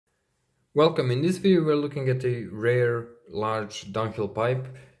Welcome. In this video we're looking at a rare large Dunhill pipe.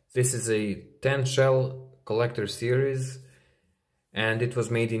 This is a Tanshell collector series and it was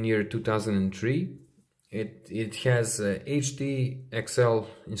made in year 2003. It has HD, XL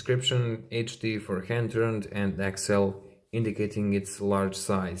inscription, HD for hand turned and XL indicating its large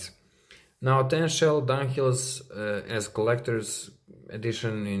size. Now Tanshell Dunhills as collector's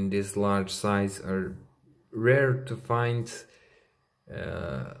edition in this large size are rare to find,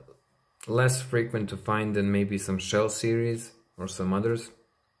 less frequent to find than maybe some Shell series or some others.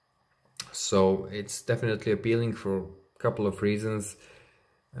 So it's definitely appealing for a couple of reasons.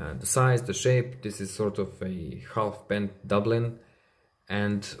 The size, the shape, this is sort of a half bent Dublin,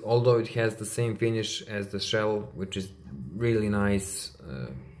 and although it has the same finish as the Shell, which is really nice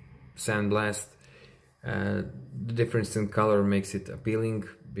sandblast, the difference in color makes it appealing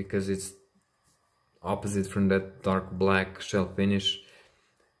because it's opposite from that dark black Shell finish.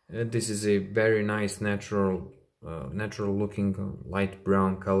 This is a very nice natural looking light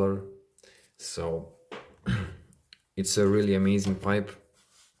brown color, so it's a really amazing pipe.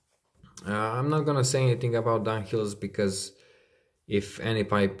 I'm not gonna say anything about Dunhills because if any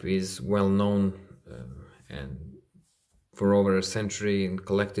pipe is well known and for over a century and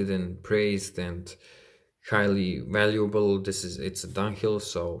collected and praised and highly valuable, it's a Dunhill,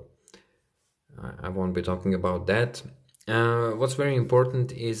 so I won't be talking about that. What's very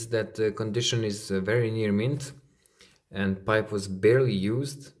important is that the condition is very near mint and pipe was barely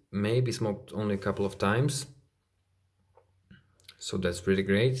used, maybe smoked only a couple of times, so that's pretty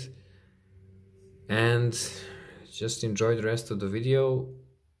great. And just enjoy the rest of the video.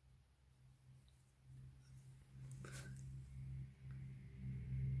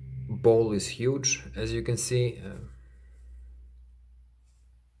 Bowl is huge, as you can see.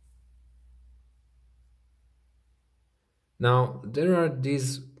 Now there are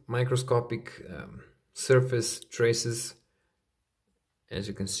these microscopic surface traces, as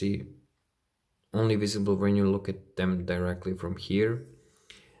you can see, only visible when you look at them directly from here.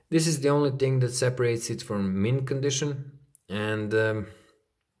 This is the only thing that separates it from mint condition, and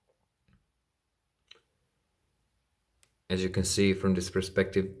as you can see from this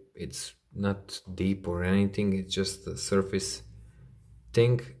perspective, it's not deep or anything, it's just a surface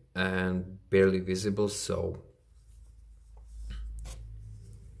thing and barely visible. So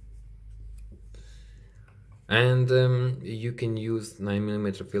and you can use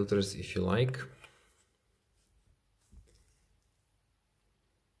 9mm filters if you like.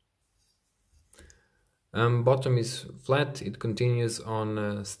 Bottom is flat, it continues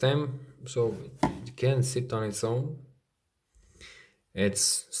on stem, so it can sit on its own.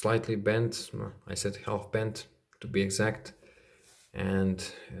 It's slightly bent, I said half bent to be exact, and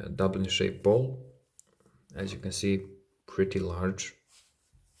a Dublin shaped bowl, as you can see, pretty large.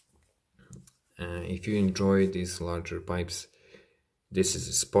 If you enjoy these larger pipes, this is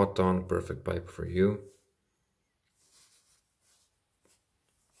a spot on perfect pipe for you.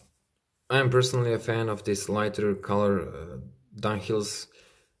 I'm personally a fan of this lighter color Dunhills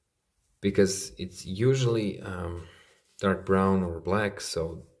because it's usually dark brown or black,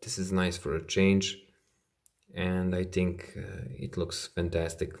 so this is nice for a change, and I think it looks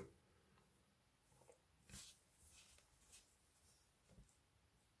fantastic.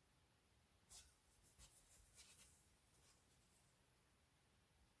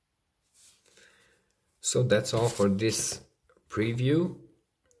 So that's all for this preview.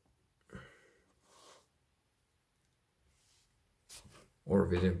 Or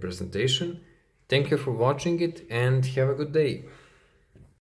video presentation. Thank you for watching it and have a good day.